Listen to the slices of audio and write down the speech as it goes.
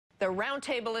The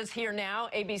roundtable is here now.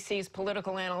 ABC's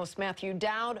political analyst Matthew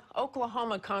Dowd,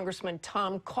 Oklahoma Congressman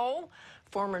Tom Cole,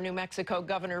 former New Mexico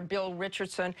Governor Bill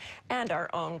Richardson, and our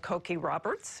own Cokie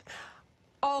Roberts.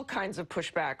 All kinds of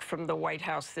pushback from the White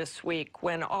House this week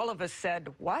when all of us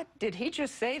said, what? Did he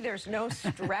just say there's no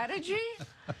strategy?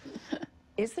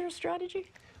 Is there a strategy?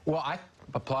 Well, I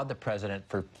applaud the president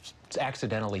for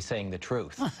accidentally saying the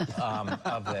truth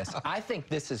of this. I think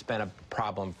this has been a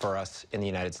problem for us in the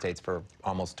United States for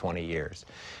almost 20 years,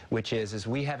 which is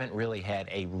we haven't really had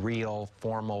a real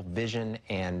formal vision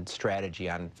and strategy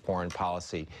on foreign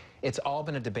policy. It's all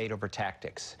been a debate over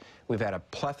tactics. We've had a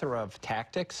plethora of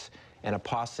tactics and a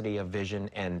paucity of vision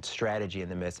and strategy in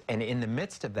the midst. And in the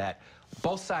midst of that,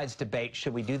 both sides debate,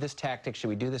 should we do this tactic, should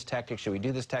we do this tactic, should we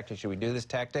do this tactic, should we do this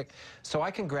tactic? So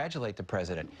I congratulate the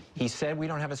president. He said we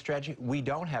don't have a strategy. We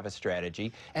don't have a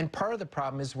strategy. And part of the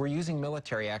problem is we're using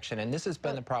military action, and this has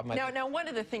been the problem. Now, one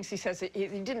of the things he says, he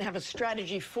didn't have a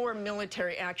strategy for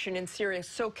military action in Syria.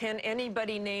 So can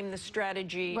anybody name the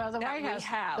strategy well, the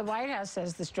White House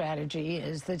says the strategy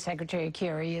is that Secretary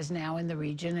Kerry is now in the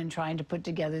region and trying to put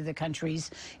together the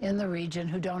countries in the region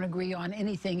who don't agree on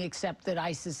anything except that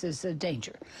ISIS is a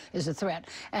danger, is a threat,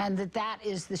 and that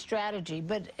is the strategy.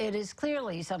 But it is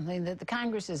clearly something that the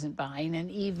Congress isn't buying,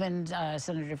 and even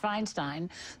Senator Feinstein,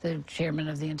 the chairman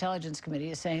of the Intelligence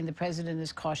Committee, is saying the president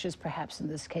is cautious, perhaps in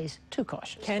this case too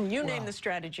cautious. Can you name the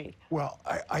strategy? Well,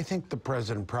 I think the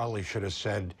president probably should have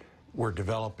said we're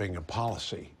developing a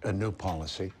policy, a new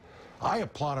policy. I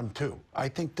applaud him too. I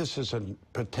think this is a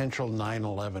potential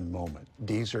 9/11 moment.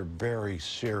 These are very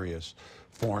serious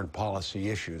foreign policy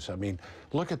issues. I mean,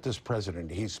 look at this president.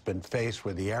 He's been faced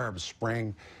with the Arab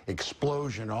Spring,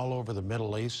 explosion all over the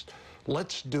Middle East.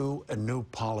 Let's do a new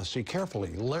policy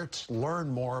carefully. Let's learn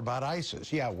more about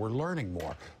ISIS. Yeah, we're learning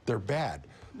more. They're bad.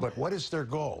 But what is their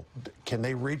goal? Can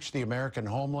they reach the American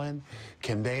homeland?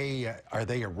 Can they, are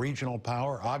they a regional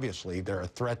power? Obviously, they're a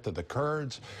threat to the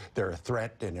Kurds. They're a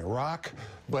threat in Iraq.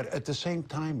 But at the same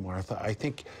time, Martha, I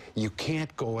think you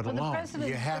can't go it alone.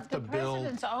 You have to build... The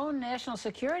president's own national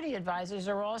security advisors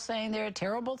are all saying they're a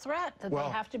terrible threat, that they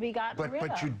have to be gotten rid of.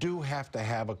 But you do have to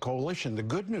have a coalition. The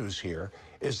good news here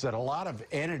is that a lot of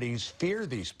entities fear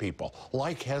these people,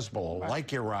 like Hezbollah,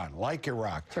 like Iran, like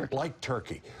Iraq, like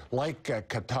Turkey, like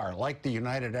Qatar, like the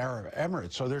United Arab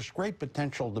Emirates. So there's great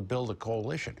potential to build a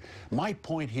coalition. My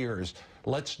point here is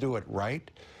let's do it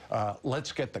right.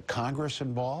 Let's get the Congress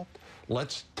involved.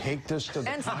 Let's take this to the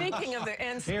Congress. Speaking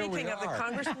of the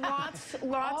Congress,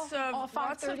 lots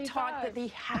of talk that he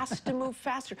has to move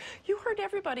faster. You heard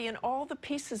everybody in all the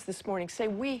pieces this morning say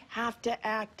we have to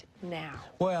act now.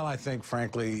 Well, I think,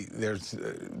 frankly, there's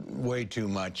way too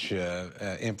much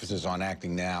emphasis on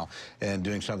acting now and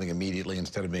doing something immediately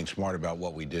instead of being smart about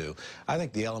what we do. I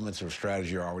think the elements of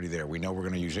strategy are already there. We know we're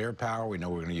going to use air power. We know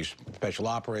we're going to use special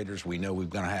operators. We know we're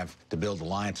going to have to build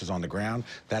alliances on the ground.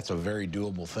 That's a very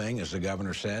doable thing, as the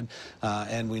governor said.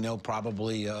 And we know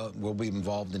probably we'll be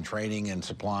involved in training and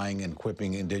supplying and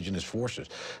equipping indigenous forces.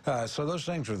 So those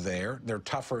things are there. They're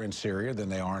tougher in Syria than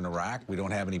they are in Iraq. We don't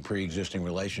have any pre-existing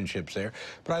relationships there.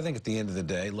 But I think at the end of the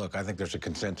day, look, I think there's a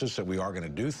consensus that we are going to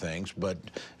do things, but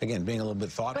again, being a little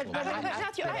bit thoughtful. But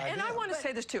Matthew, and I want to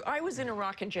say this too. I was in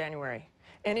Iraq in January.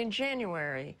 And in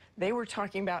January, they were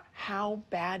talking about how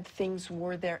bad things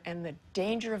were there and the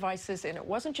danger of ISIS. And it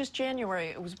wasn't just January.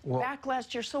 It was back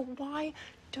last year. So why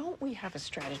don't we have a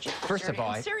strategy for Syria? First of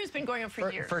all, Syria's been going on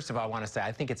for years. First of all, I want to say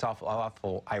I think it's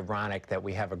awful ironic that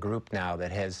we have a group now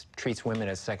that treats women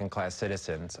as second-class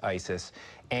citizens, ISIS,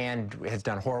 and has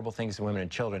done horrible things to women and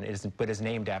children, but is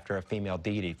named after a female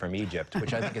deity from Egypt,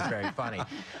 which I think is very funny.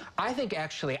 I think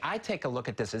actually, I take a look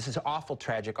at this. This is awful,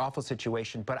 tragic, awful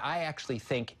situation, but I actually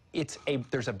think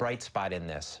there's a bright spot in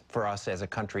this for us as a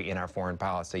country in our foreign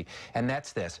policy, and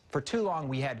that's this. For too long,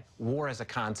 we had war as a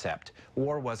concept.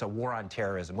 War was a war on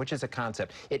terrorism, which is a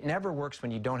concept. It never works when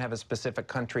you don't have a specific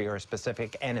country or a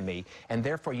specific enemy, and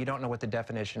therefore you don't know what the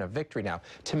definition of victory now.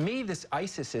 To me, this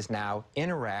ISIS is now in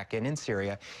Iraq and in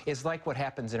Syria is like what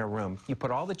happens in a room. You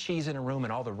put all the cheese in a room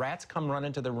and all the rats come run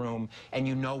into the room and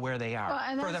you know where they are.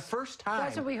 Well, for the first time,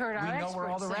 that's what we heard our know where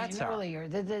all the rats are. Earlier.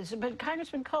 But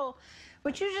Congressman Cole,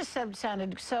 what you just said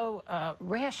sounded so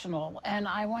rational, and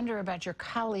I wonder about your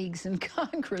colleagues in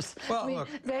Congress. Well, I mean, look,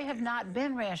 they have not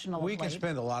been rational. We can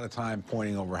spend a lot of time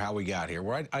pointing over how we got here.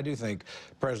 Where I do think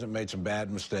the president made some bad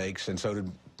mistakes, and so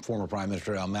did former Prime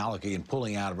Minister al-Maliki in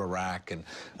pulling out of Iraq and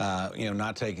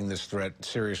not taking this threat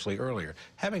seriously earlier.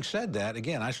 Having said that,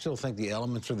 again, I still think the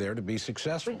elements are there to be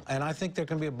successful, and I think there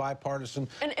can be a bipartisan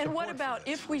And what about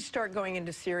if we start going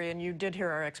into Syria, and you did hear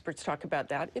our experts talk about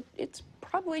that, it's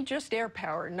probably just air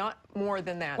power, not more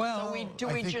than that. Well, so do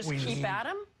we just keep at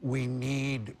them? We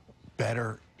need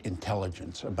better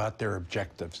intelligence about their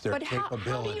objectives, their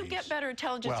capabilities. How do you get better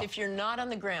intelligence if you're not on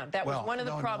the ground? That was one of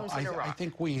the problems in Iraq. I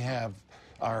think we have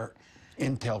our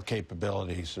intel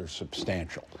capabilities are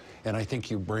substantial, and I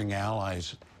think you bring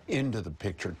allies into the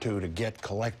picture too to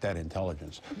collect that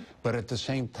intelligence. But at the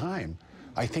same time,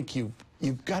 I think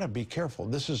you've got to be careful.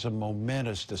 This is a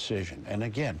momentous decision, and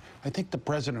again, I think the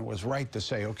president was right to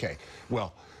say, okay,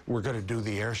 well, we're going to do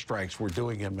the airstrikes. We're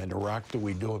doing them in Iraq. Do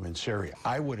we do them in Syria?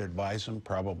 I would advise him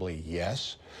probably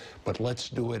yes, but let's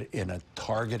do it in a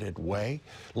targeted way.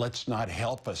 Let's not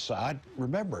help Assad.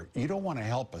 Remember, you don't want to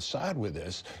help Assad with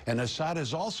this, and Assad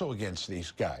is also against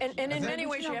these guys. And in many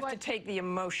ways, you have to take the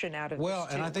emotion out of this, too.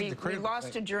 And I think we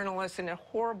lost a journalist in a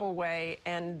horrible way,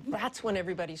 and that's when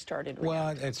everybody started reacting.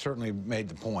 Well, it certainly made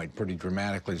the point pretty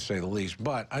dramatically, to say the least.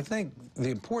 But I think the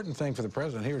important thing for the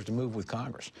president here is to move with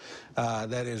Congress.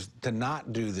 That is, to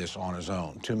not do this on his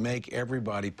own, to make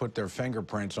everybody put their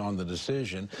fingerprints on the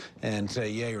decision and say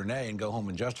yay or nay and go home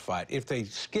and justify it. If they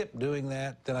skip doing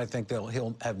that, then I think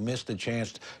he'll have missed a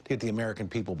chance to get the American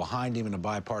people behind him in a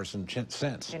bipartisan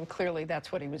sense. And clearly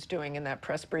that's what he was doing in that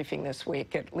press briefing this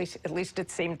week. At least it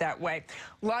seemed that way.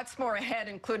 Lots more ahead,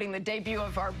 including the debut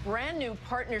of our brand new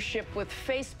partnership with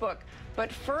Facebook. But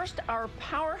first, our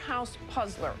powerhouse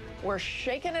puzzler. We're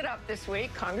shaking it up this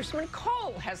week. Congressman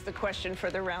Cole has the question for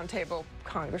the roundtable.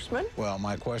 Congressman? Well,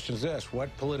 my question is this.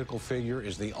 What political figure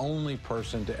is the only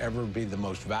person to ever be the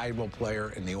most valuable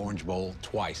player in the Orange Bowl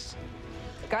twice?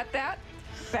 Got that?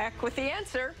 Back with the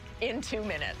answer in 2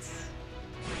 minutes.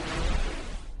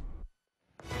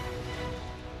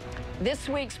 This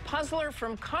week's puzzler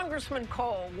from Congressman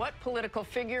Cole. What political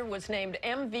figure was named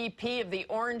MVP of the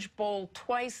Orange Bowl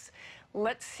twice?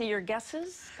 Let's see your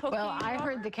guesses. Cokie Well, I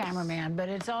heard the cameraman, but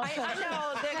it's also... I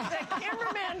know, the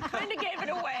cameraman kind of gave it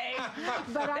away,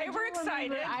 but they were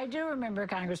excited. I do remember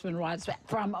Congressman Watts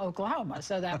from Oklahoma,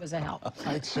 so that was a help.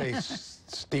 I'd say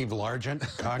Steve Largent,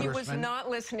 congressman. He was not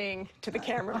listening to the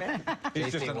cameraman.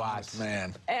 He's just an honest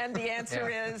man. And the answer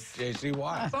is... J.C.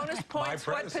 Watt. Bonus points.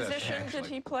 What position did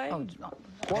he play? Oh,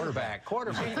 Quarterback. You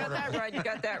got that right. You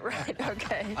got that right.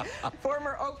 Okay.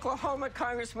 Former Oklahoma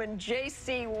Congressman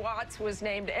J.C. Watts was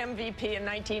named MVP in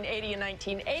 1980 and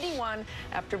 1981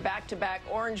 after back-to-back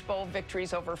Orange Bowl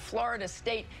victories over Florida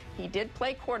State. He did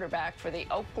play quarterback for the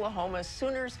Oklahoma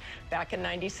Sooners back in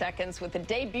 90 seconds with the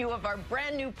debut of our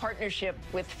brand new partnership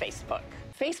with Facebook.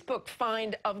 Facebook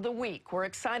Find of the Week. We're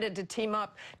excited to team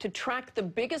up to track the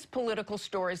biggest political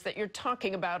stories that you're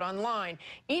talking about online.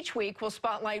 Each week, we'll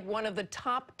spotlight one of the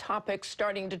top topics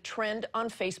starting to trend on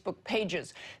Facebook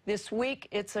pages. This week,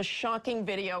 it's a shocking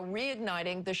video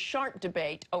reigniting the sharp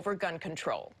debate over gun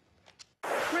control.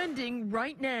 Trending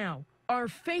right now, our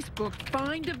Facebook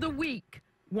Find of the Week.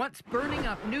 What's burning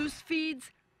up news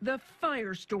feeds? The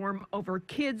firestorm over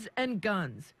kids and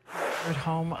guns. At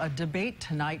home, a debate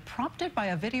tonight prompted by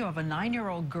a video of a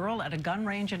 9-year-old girl at a gun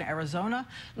range in Arizona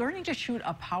learning to shoot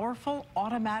a powerful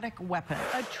automatic weapon.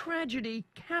 A tragedy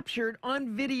captured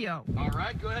on video. All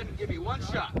right, go ahead and give me one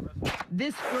shot.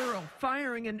 This girl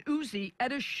firing an Uzi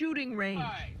at a shooting range.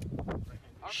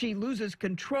 She loses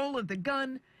control of the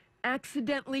gun,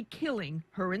 accidentally killing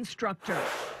her instructor.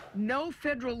 No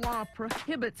federal law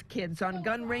prohibits kids on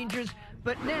gun ranges,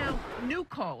 but now new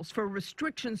calls for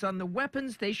restrictions on the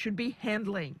weapons they should be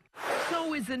handling.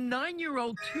 So is a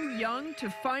 9-year-old too young to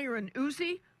fire an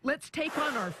Uzi? Let's take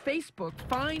on our Facebook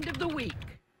Find of the Week.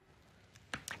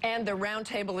 And the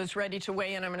roundtable is ready to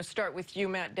weigh in. I'm going to start with you,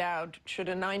 Matt Dowd. Should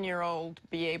a 9-year-old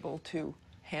be able to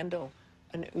handle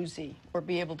an Uzi or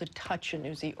be able to touch an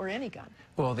Uzi or any gun?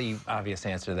 Well, the obvious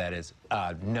answer to that is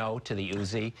no to the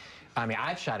Uzi. I mean,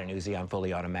 I've shot an Uzi on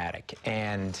fully automatic,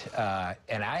 and I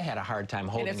had a hard time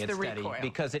holding it steady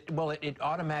because it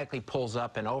automatically pulls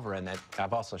up and over. And that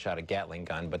I've also shot a Gatling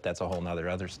gun, but that's a whole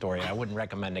other story. I wouldn't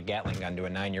recommend a Gatling gun to a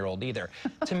 9-year-old either.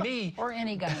 To me, or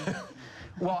any gun.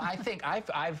 Well, I think I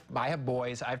have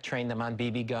boys. I've trained them on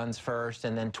BB guns first,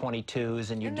 and then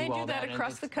 22s, and you do all that. And they do that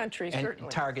across the country, certainly.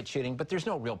 And target shooting, but there's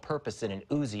no real purpose in an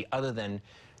Uzi other than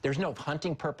there's no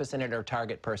hunting purpose in it or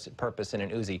target purpose in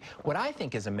an Uzi. What I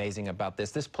think is amazing about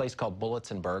this place called Bullets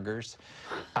and Burgers,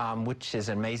 which is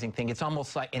an amazing thing. It's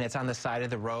almost like, and it's on the side of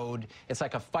the road. It's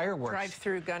like a fireworks.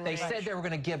 Drive-through gun range. They said they were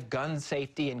going to give gun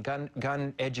safety and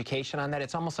gun education on that.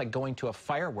 It's almost like going to a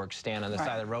fireworks stand on the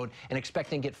side of the road and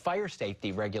expecting to get fire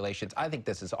safety regulations. I think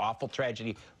this is awful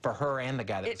tragedy for her and the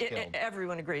guy that was killed.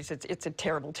 Everyone agrees it's a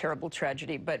terrible, terrible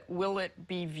tragedy, but will it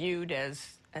be viewed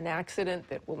as an accident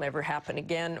that will never happen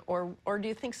again, or do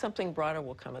you think something broader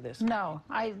will come of this? No,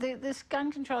 this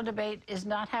gun control debate is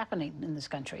not happening in this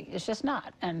country. It's just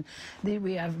not. And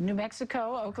we have New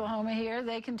Mexico, Oklahoma here.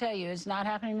 They can tell you it's not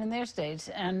happening in their states.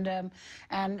 And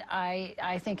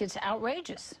I think it's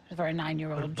outrageous for a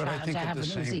 9-year-old child to have an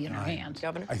Uzi in her hand.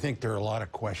 Governor? I think there are a lot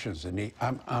of questions.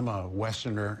 I'm a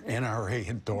Westerner, NRA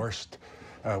endorsed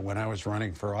when I was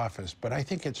running for office, but I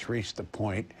think it's reached the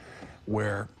point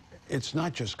where it's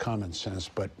not just common sense,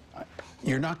 but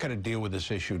you're not going to deal with this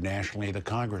issue nationally. The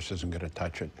Congress isn't going to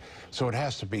touch it. So it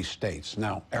has to be states.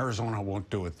 Now, Arizona won't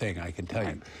do a thing, I can tell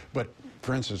you. But,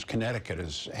 for instance, Connecticut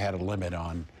has had a limit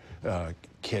on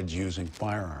kids using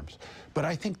firearms. But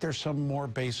I think there's some more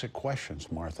basic questions,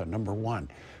 Martha. Number one,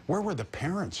 where were the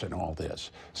parents in all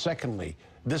this? Secondly,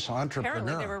 this entrepreneur...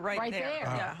 Apparently they were right there.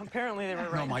 Yeah, apparently they were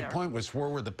right there. No, my point was, where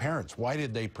were the parents? Why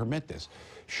did they permit this?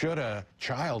 Should a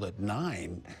child at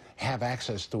 9 have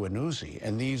access to an Uzi?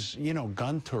 And these, you know,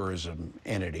 gun tourism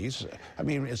entities, I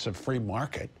mean, it's a free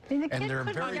market, and they're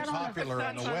very popular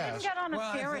in the West. Well,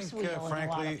 I think,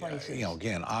 frankly, you know,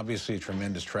 again, obviously a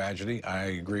tremendous tragedy. I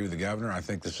agree with the governor. I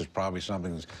think this is probably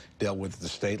something that's dealt with at the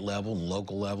state level and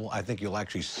local level. I think you'll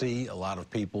actually see a lot of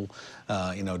people,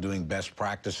 you know, doing best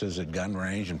practices at gun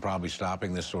range and probably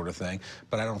stopping this sort of thing.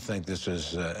 But I don't think this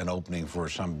is an opening for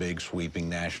some big sweeping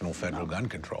national federal gun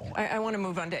control. I want to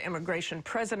move on to immigration.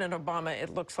 President Obama, it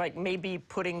looks like, may be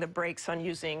putting the brakes on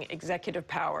using executive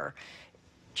power,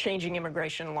 changing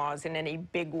immigration laws in any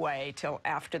big way till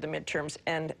after the midterms.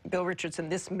 And Bill Richardson,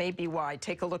 this may be why.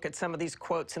 Take a look at some of these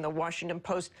quotes in the Washington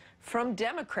Post from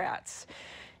Democrats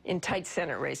in tight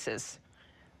Senate races.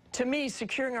 To me,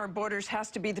 securing our borders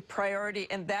has to be the priority,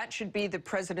 and that should be the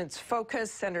president's focus.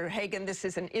 Senator Hagan, this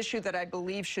is an issue that I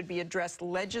believe should be addressed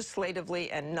legislatively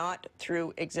and not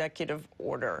through executive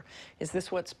order. Is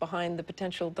this what's behind the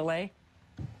potential delay?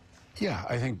 Yeah,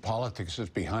 I think politics is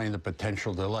behind the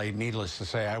potential delay. Needless to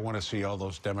say, I want to see all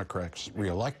those Democrats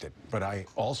reelected. But I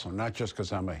also, not just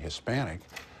because I'm a Hispanic,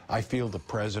 I feel the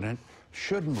president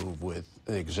should move with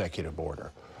the executive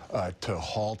order to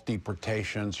halt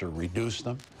deportations or reduce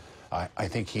them. I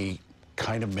think he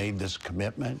kind of made this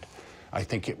commitment. I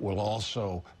think it will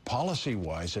also,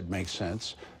 policy-wise, it makes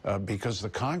sense because the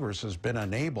Congress has been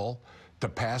unable to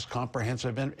pass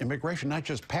comprehensive immigration, not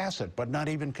just pass it, but not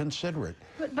even consider it.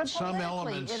 But some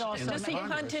elements it also does he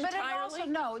hunt entirely?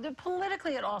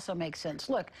 Politically it also makes sense.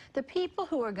 Look, the people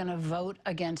who are going to vote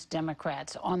against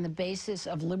Democrats on the basis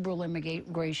of liberal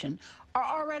immigration are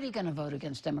already going to vote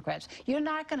against Democrats. You're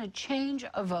not going to change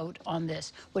a vote on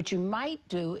this. What you might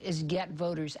do is get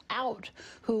voters out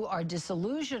who are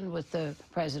disillusioned with the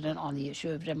president on the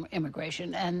issue of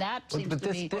immigration, and that seems to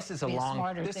be a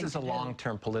smarter thing. This is a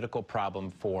long-term political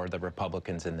problem for the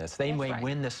Republicans in this. They may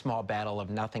win the small battle of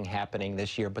nothing happening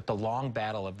this year, but the long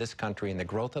battle of this country and the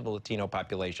growth of the Latino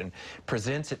population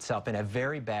presents itself in a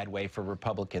very bad way for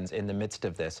Republicans in the midst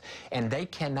of this. And they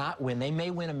cannot win. They may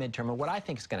win a midterm, and what I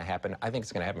think is going to happen, I think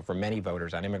it's going to happen for many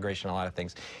voters on immigration and a lot of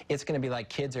things. It's going to be like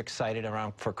kids are excited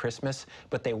around for Christmas,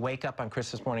 but they wake up on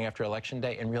Christmas morning after Election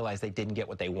Day and realize they didn't get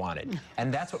what they wanted.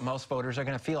 And that's what most voters are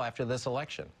going to feel after this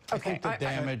election. I think the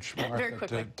damage,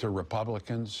 Martha, to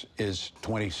Republicans is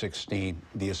 2016.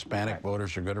 The Hispanic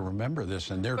voters are going to remember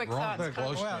this, and they're growing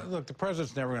close to it. Look, the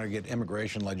president's never going to get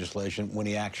immigration legislation when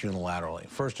he acts unilaterally.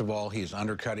 First of all, he is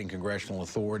undercutting congressional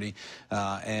authority,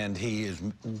 and he is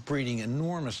breeding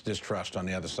enormous distrust on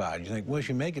the other side. You think, well, if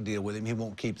you make a deal with him, he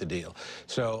won't keep the deal.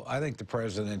 So I think the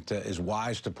president is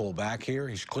wise to pull back here.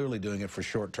 He's clearly doing it for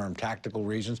short-term tactical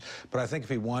reasons. But I think if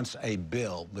he wants a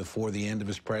bill before the end of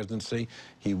his presidency,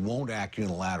 he won't act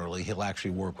unilaterally. He'll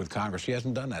actually work with Congress. He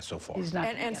hasn't done that so far.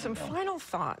 And some final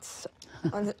thoughts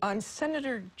on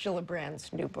Senator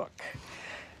Gillibrand's new book.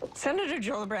 Senator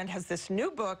Gillibrand has this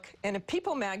new book, and a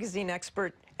People magazine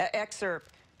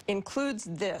excerpt includes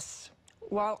this.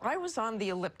 While I was on the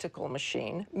elliptical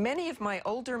machine, many of my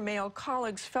older male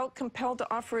colleagues felt compelled to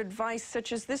offer advice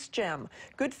such as this gem.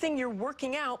 Good thing you're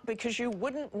working out because you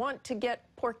wouldn't want to get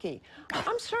porky.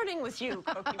 I'm starting with you,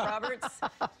 Cokie Roberts.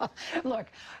 Look,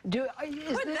 could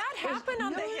that happen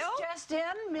on the Hill? Just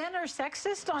in, men are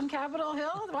sexist on Capitol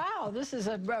Hill? Wow, this is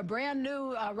a brand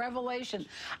new revelation.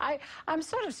 I'm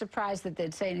sort of surprised that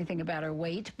they'd say anything about her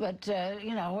weight, but,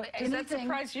 you know, does that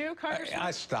surprise you, Congressman?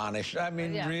 Astonished. I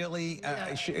mean, really,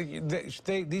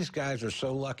 these guys are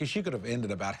so lucky. She could have ended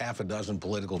about half a dozen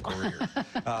political careers,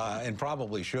 and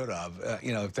probably should have,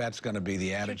 you know, if that's going to be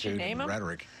the attitude and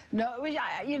rhetoric. No,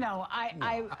 No I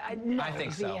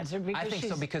think is the so. answer, because I think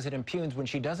so because it impugns when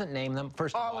she doesn't name them.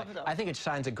 First of all, I think it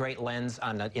shines a great lens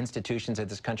on the institutions of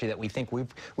this country that we think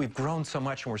we've grown so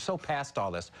much and we're so past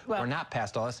all this. We're not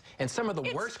past all this. And some of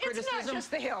the worst criticism, it's not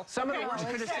just the Hill. Some of the worst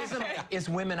criticism is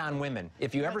women on women.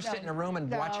 If you ever sit in a room and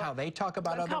watch how they talk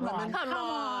about other women, come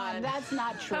on, that's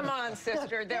not true. Come on,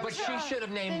 sister. But she should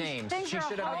have named names. Things She are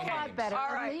should have a whole named lot names. better.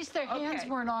 All right. At least their hands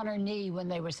weren't on her knee when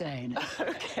they were saying it.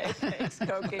 Okay, thanks,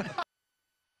 Cokie.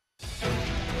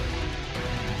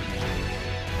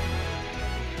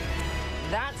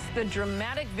 That's the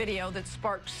dramatic video that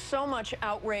sparked so much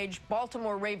outrage.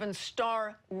 Baltimore Ravens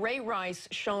star Ray Rice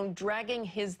shown dragging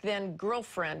his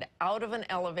then-girlfriend out of an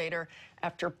elevator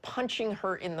after punching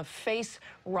her in the face.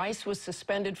 Rice was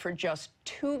suspended for just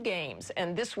 2 games.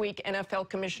 And this week, NFL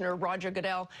Commissioner Roger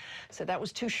Goodell said that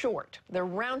was too short. The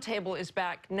roundtable is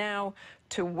back now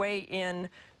to weigh in.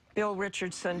 Bill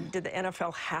Richardson, did the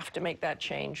NFL have to make that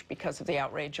change because of the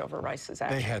outrage over Rice's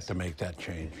actions? They had to make that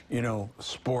change. You know,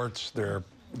 sports,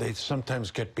 they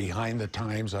sometimes get behind the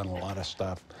times on a lot of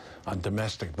stuff. On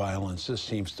domestic violence, this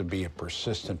seems to be a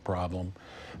persistent problem.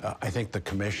 I think the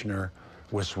commissioner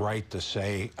was right to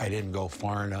say, I didn't go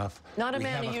far enough. Not a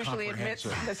man who usually admits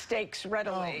mistakes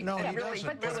readily. No, he really, doesn't.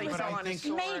 But this was I on think a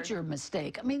sword. Major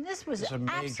mistake. I mean, this was It's a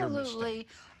major absolutely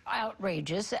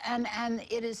outrageous, and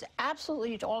it is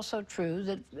absolutely also true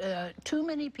that too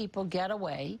many people get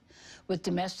away with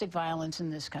domestic violence in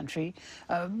this country.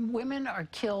 Women are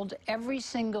killed every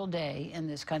single day in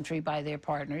this country by their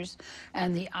partners,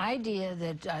 and the idea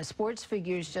that sports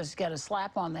figures just get a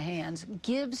slap on the hands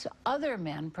gives other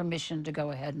men permission to go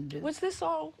ahead and do it. Was this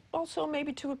all also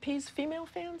maybe to appease female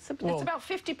fans? It's about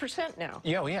 50% now.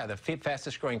 Yeah, the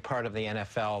fastest growing part of the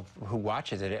NFL who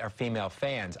watches it are female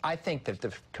fans. I think that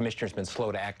the commissioner's been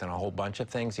slow to act on a whole bunch of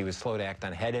things. He was slow to act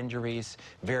on head injuries,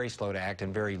 very slow to act,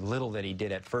 and very little that he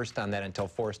did at first on that until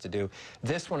forced to do.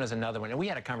 This one is another one. And we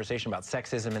had a conversation about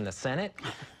sexism in the Senate.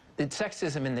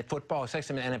 Sexism in the football,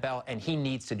 sexism in the NFL, and he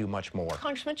needs to do much more.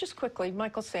 Congressman, just quickly,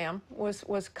 Michael Sam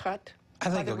was cut. I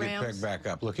think he'll by the get Rams. picked back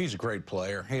up. Look, he's a great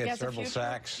player. He had several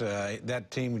sacks. That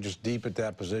team was just deep at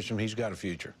that position. He's got a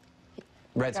future.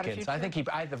 Redskins. I think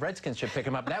the Redskins should pick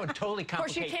him up. That would totally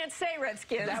complicate. Of course, you can't say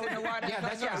Redskins. That would,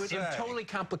 that's what it would totally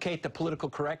complicate the political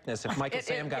correctness if Michael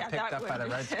Sam got picked up by the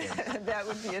Redskins. That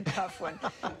would be a tough one.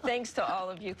 Thanks to all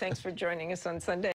of you. Thanks for joining us on Sunday.